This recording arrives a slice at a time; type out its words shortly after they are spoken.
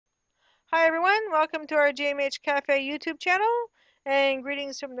Hi everyone, welcome to our gmhCafe YouTube channel and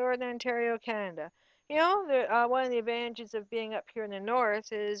greetings from Northern Ontario, Canada. One of the advantages of being up here in the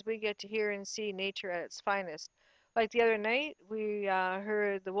north is we get to hear and see nature at its finest. Like the other night, we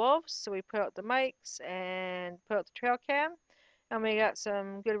heard the wolves, so we put out the mics and put out the trail cam, and we got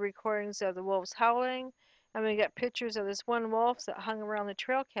some good recordings of the wolves howling, and we got pictures of this one wolf that hung around the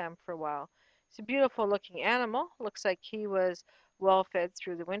trail cam for a while. It's a beautiful looking animal. Looks like he was well fed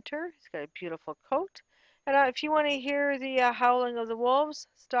through the winter. He's got a beautiful coat. And if you want to hear the howling of the wolves,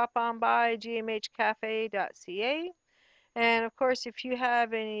 stop on by gmhcafe.ca. And of course, if you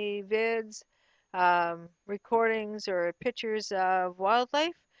have any vids, recordings, or pictures of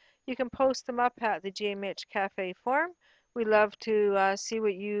wildlife, you can post them up at the GMH Cafe forum. We love to see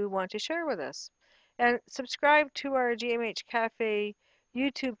what you want to share with us. And subscribe to our GMH Cafe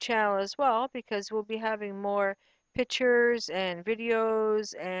YouTube channel as well, because we'll be having more pictures and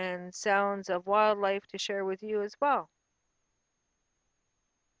videos and sounds of wildlife to share with you as well.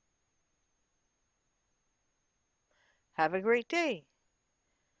 Have a great day.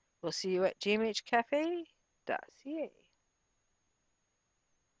 We'll see you at gmhcafe.ca.